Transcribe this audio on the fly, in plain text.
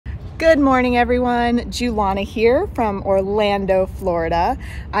Good morning, everyone. Julana here from Orlando, Florida.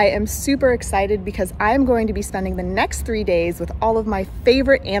 I am super excited because I'm going to be spending the next 3 days with all of my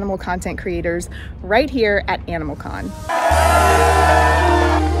favorite animal content creators right here at AnimalCon.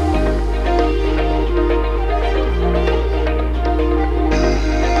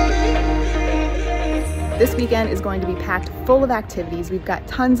 This weekend is going to be packed full of activities. We've got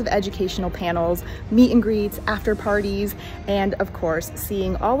tons of educational panels, meet and greets, after parties, and of course,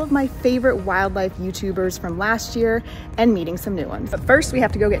 seeing all of my favorite wildlife YouTubers from last year and meeting some new ones. But first we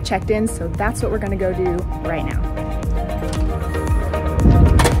have to go get checked in, so that's what we're gonna go do right now.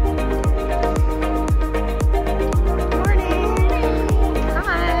 Morning.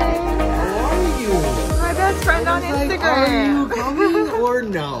 Hi. How are you? My best friend on Instagram. Are you coming or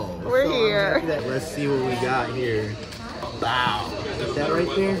no? We're here. Let's see what we got here. Wow. Is that right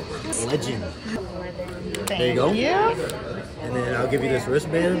there? Legend. There you go. And then I'll give you this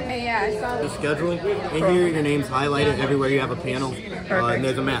wristband. Yeah, I saw the schedule. In here, your name's highlighted everywhere you have a panel. And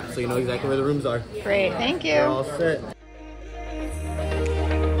there's a map, so you know exactly where the rooms are. Great, thank you. We're all set.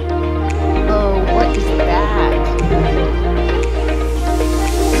 Oh, what is that?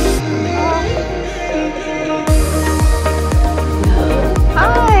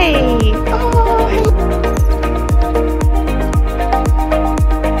 Hi! Oh.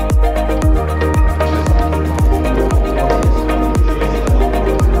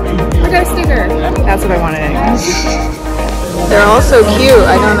 I got a sticker. That's what I wanted. They're all so cute.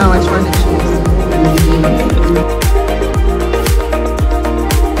 I don't know which one to choose.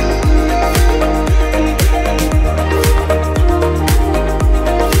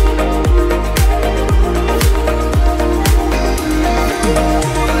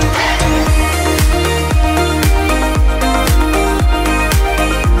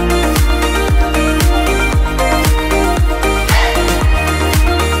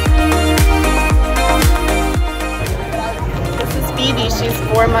 She's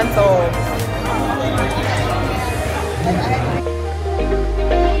 4 months old.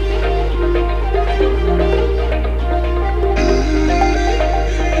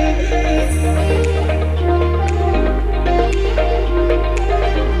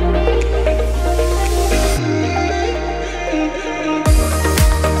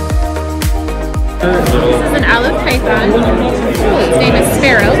 This is an olive python. His name is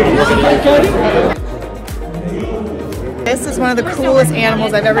Sparrow. This is one of the coolest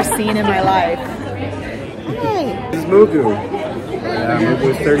animals I've ever seen in my life. Hi. This is Mugu. Mugu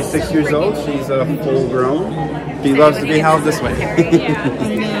is 36 years old. She's full grown. She loves to be held this way.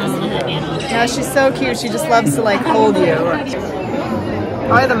 Yeah, she's so cute. She just loves to like hold you.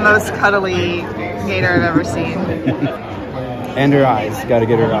 Probably the most cuddly gator I've ever seen. And her eyes. Gotta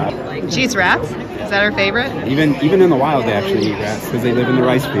get her eyes. She eats rats? Is that her favorite? Even in the wild, they actually eat rats because they live in the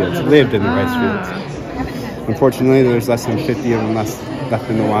rice fields. Lived in the rice fields. Unfortunately, there's less than 50 of them left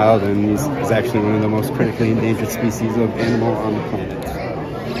in the wild, and he's actually one of the most critically endangered species of animal on the planet.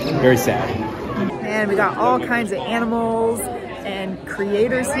 Very sad. And we got all kinds of animals and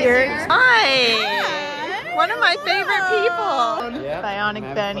creators here. Hi! One of my favorite people. Yeah.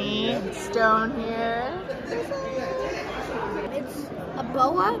 Bionic Benny, Stone here. It's a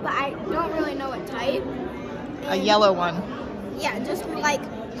boa, but I don't really know what type. A yellow one. Yeah, just like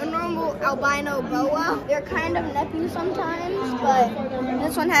a normal albino boa. They're kind of nippy sometimes, but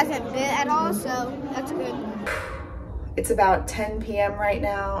this one hasn't bit at all, so that's good. It's about 10 p.m. right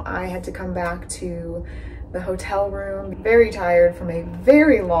now. I had to come back to the hotel room. Very tired from a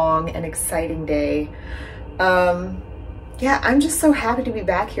very long and exciting day. Yeah, I'm just so happy to be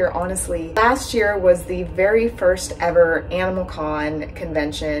back here, honestly. Last year was the very first ever AnimalCon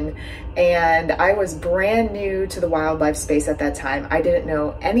convention, and I was brand new to the wildlife space at that time. I didn't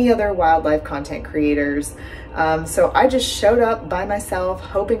know any other wildlife content creators. So I just showed up by myself,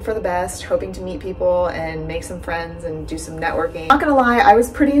 hoping for the best, hoping to meet people and make some friends and do some networking. Not gonna lie, I was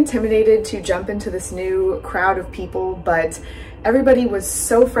pretty intimidated to jump into this new crowd of people, but everybody was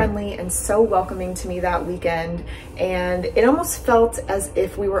so friendly and so welcoming to me that weekend, and it almost felt as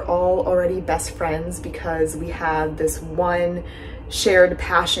if we were all already best friends because we had this one shared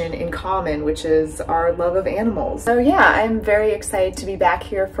passion in common, which is our love of animals. So yeah, I'm very excited to be back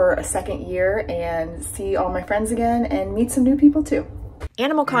here for a second year and see all my friends again and meet some new people too.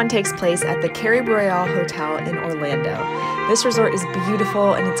 AnimalCon takes place at the Caribe Royale Hotel in Orlando. This resort is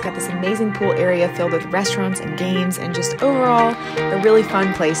beautiful and it's got this amazing pool area filled with restaurants and games and just overall a really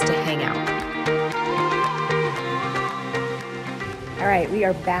fun place to hang out. All right, we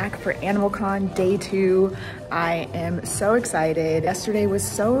are back for AnimalCon Day 2. I am so excited. Yesterday was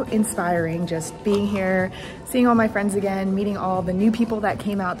so inspiring, just being here, seeing all my friends again, meeting all the new people that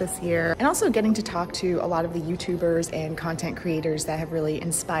came out this year, and also getting to talk to a lot of the YouTubers and content creators that have really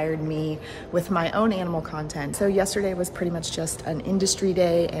inspired me with my own animal content. So yesterday was pretty much just an industry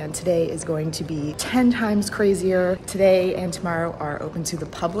day, and today is going to be 10 times crazier. Today and tomorrow are open to the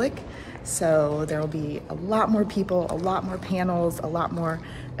public. So there will be a lot more people, a lot more panels, a lot more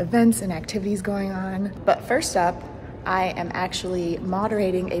events and activities going on. But first up, I am actually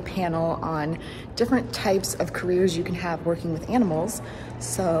moderating a panel on different types of careers you can have working with animals.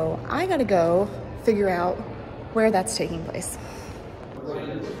 So I gotta go figure out where that's taking place.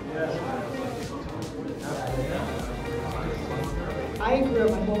 I grew up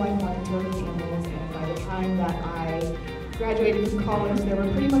my whole life wanting to work with animals, and by the time that I graduated from college, there were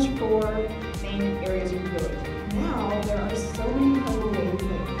pretty much 4 main areas you could go into. Now, there are so many incredible ways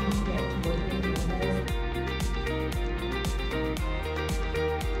that you can get to working with animals.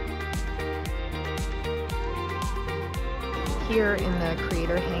 Here in the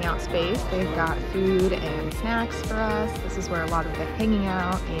creator hangout space, they've got food and snacks for us. This is where a lot of the hanging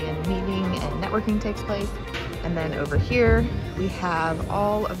out and meeting and networking takes place. And then over here, we have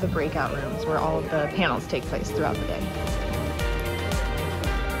all of the breakout rooms where all of the panels take place throughout the day.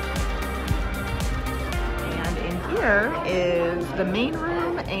 Here is the main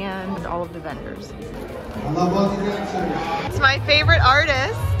room and all of the vendors. It's my favorite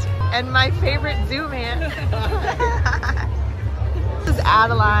artist and my favorite zoo man. This is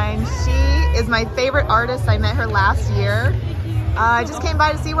Adeline. She is my favorite artist. I met her last year. I just came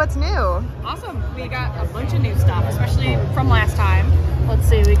by to see what's new. Awesome. We got a bunch of new stuff, especially from last time. Let's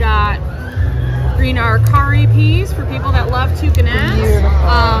see, we got green arcari peas for people that love toucanets.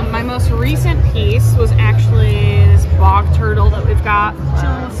 My most recent piece was actually this bog turtle that we've got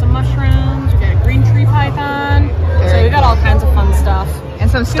chilling with some mushrooms. We got a green tree python. So we got all kinds of fun stuff. And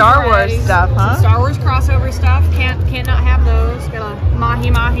some Star Wars stuff, huh? Some Star Wars crossover stuff. Can't not have those. Got a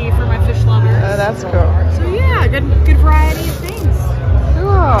mahi for my fish lovers. Oh, that's cool. So yeah, good variety of things. Cool.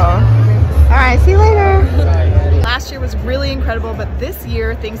 All right, see you later. Last year was really incredible, but this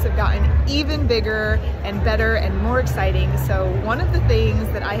year things have gotten even bigger and better and more exciting. So one of the things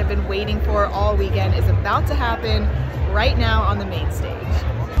that I have been waiting for all weekend is about to happen right now on the main stage.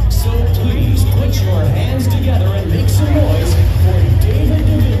 So please put your hands together and make some noise for David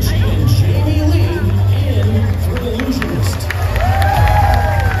Da Vinci and Jamie Lee in For Illusionist.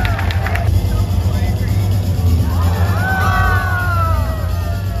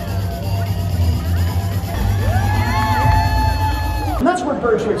 And that's where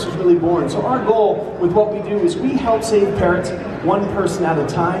Bird Tricks was really born. So our goal with what we do is we help save parrots one person at a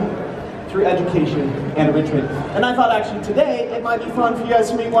time through education and enrichment. And I thought actually today it might be fun for you guys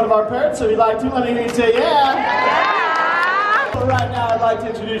to meet one of our parrots. So if you'd like to, let me hear you say yeah. Yeah. So right now I'd like to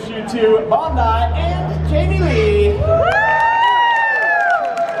introduce you to Bondi and Jamie Lee. Woo!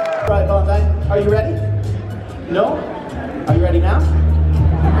 Right, Bondi, are you ready? No? Are you ready now?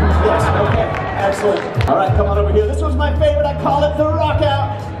 Yes, okay. Excellent. All right, come on over here. This one's my favorite. I call it the rock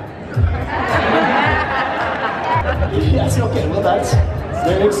out. Yes, okay. Well, that's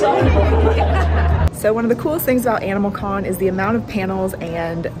very exciting. So one of the coolest things about AnimalCon is the amount of panels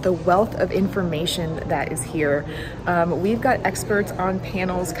and the wealth of information that is here. We've got experts on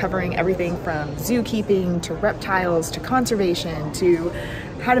panels covering everything from zookeeping to reptiles to conservation to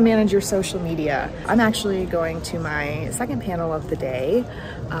how to manage your social media. I'm actually going to my second panel of the day.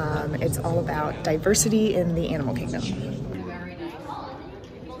 It's all about diversity in the animal kingdom.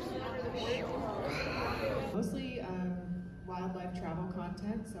 Mostly wildlife travel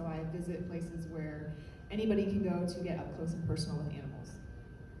content, so I visit places where anybody can go to get up close and personal with animals.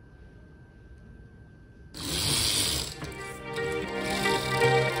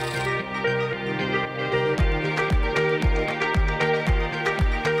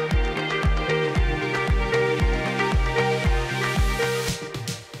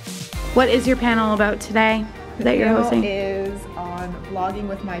 What is your panel about today that you're hosting? Is on vlogging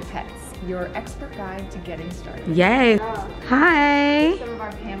with my pets, your expert guide to getting started. Yay! Hi! Some of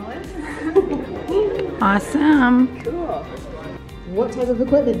our panelists. Awesome. Cool. What type of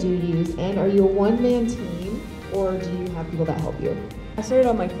equipment do you use, and are you a one-man team, or do you have people that help you? I started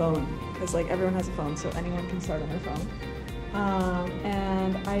on my phone, because like everyone has a phone, so anyone can start on their phone.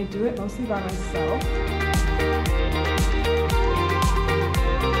 And I do it mostly by myself.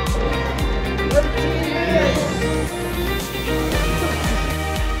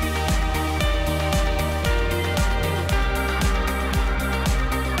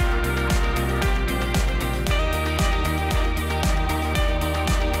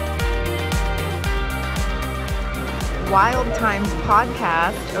 Wild Times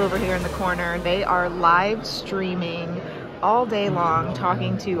podcast over here in the corner. They are live streaming all day long,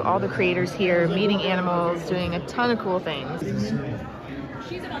 talking to all the creators here, meeting animals, doing a ton of cool things.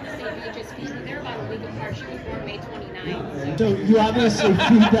 She's about the same age as Phoebe. They're about a week apart. She was born May 29th. So you obviously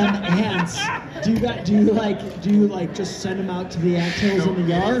feed them ants. Do you like just send them out to the anthills in the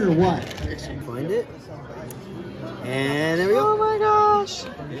yard or what? Find it. And there we go. Oh my gosh.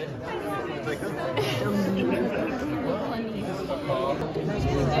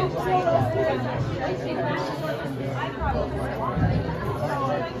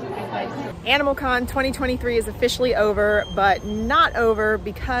 AnimalCon 2023 is officially over, but not over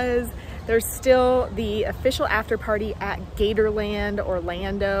because there's still the official after party at Gatorland,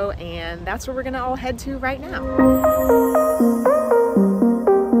 Orlando, and that's where we're gonna all head to right now.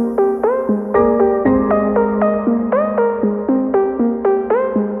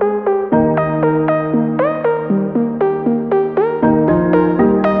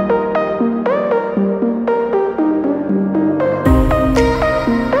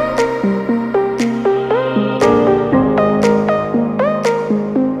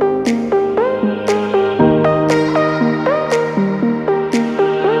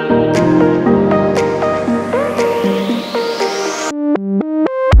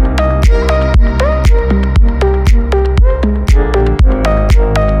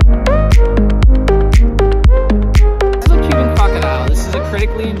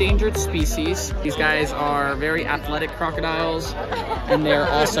 Species. These guys are very athletic crocodiles, and they're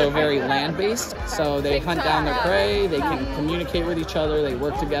also very land-based, so they hunt down their prey, they can communicate with each other, they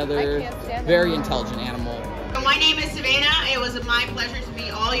work together. Very intelligent animal. So my name is Savannah. It was my pleasure to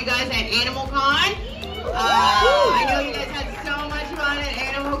meet all you guys at AnimalCon. I know you guys had so much fun at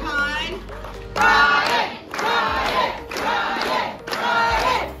AnimalCon. Riot! Riot! Riot!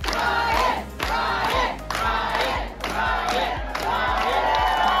 Riot! Riot! Riot! Riot! Riot! Riot!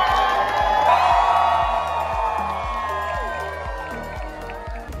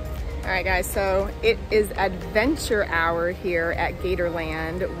 All right guys, so it is adventure hour here at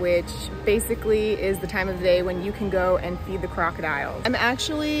Gatorland, which basically is the time of the day when you can go and feed the crocodiles. I'm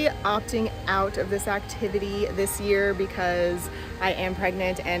actually opting out of this activity this year because I am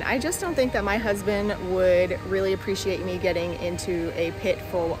pregnant, and I just don't think that my husband would really appreciate me getting into a pit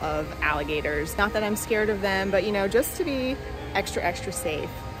full of alligators. Not that I'm scared of them, but you know, just to be extra safe.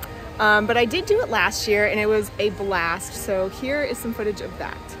 But I did do it last year and it was a blast, so here is some footage of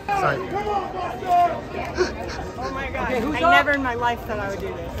that. Sorry. Oh my god, okay, I never in my life thought I would do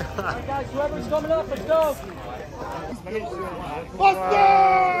this. Alright guys, whoever's coming up, let's go!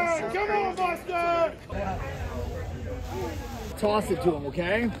 Buster! Come on, Buster! Toss it to him,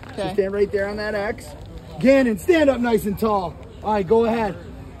 okay? So stand right there on that X. Gannon, stand up nice and tall. Alright, go ahead.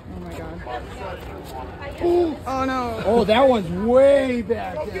 Oh my god. Ooh. Oh no. Oh, that one's way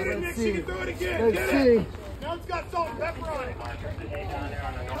back Oh, there. get it, Let's Nick. see. She can do it again. Let's see. Now it's got salt and pepper on it.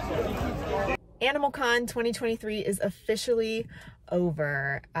 AnimalCon 2023 is officially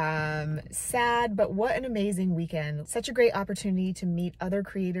over. Sad, but what an amazing weekend. Such a great opportunity to meet other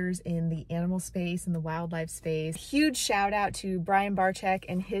creators in the animal space and the wildlife space. Huge shout out to Brian Barczyk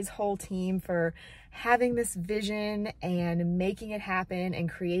and his whole team for having this vision and making it happen and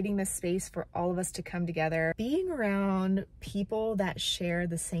creating this space for all of us to come together. Being around people that share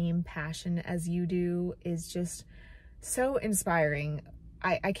the same passion as you do is just so inspiring.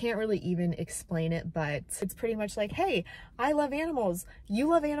 I can't really even explain it, but it's pretty much like, hey, I love animals. You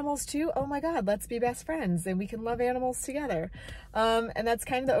love animals too? Oh my God, let's be best friends and we can love animals together. And that's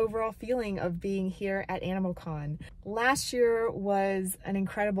kind of the overall feeling of being here at AnimalCon. Last year was an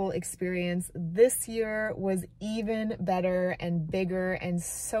incredible experience. This year was even better and bigger and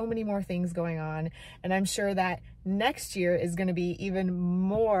so many more things going on. And I'm sure that next year is going to be even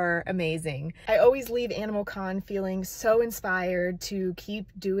more amazing. I always leave AnimalCon feeling so inspired to keep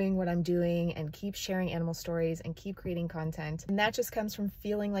doing what I'm doing and keep sharing animal stories and keep creating content. And that just comes from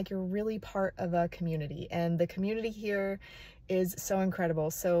feeling like you're really part of a community, and the community here is so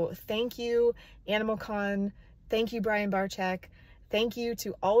incredible. So thank you, AnimalCon. Thank you, Brian Barczyk. Thank you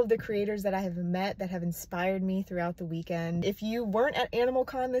to all of the creators that I have met that have inspired me throughout the weekend. If you weren't at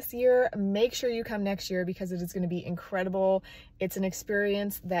AnimalCon this year, make sure you come next year because it is going to be incredible. It's an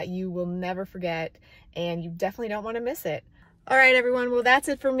experience that you will never forget, and you definitely don't want to miss it. All right, everyone. Well, that's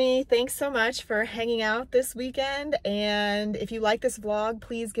it for me. Thanks so much for hanging out this weekend. And if you like this vlog,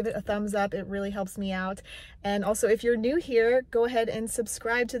 please give it a thumbs up. It really helps me out. And also, if you're new here, go ahead and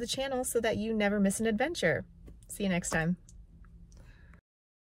subscribe to the channel so that you never miss an adventure. See you next time.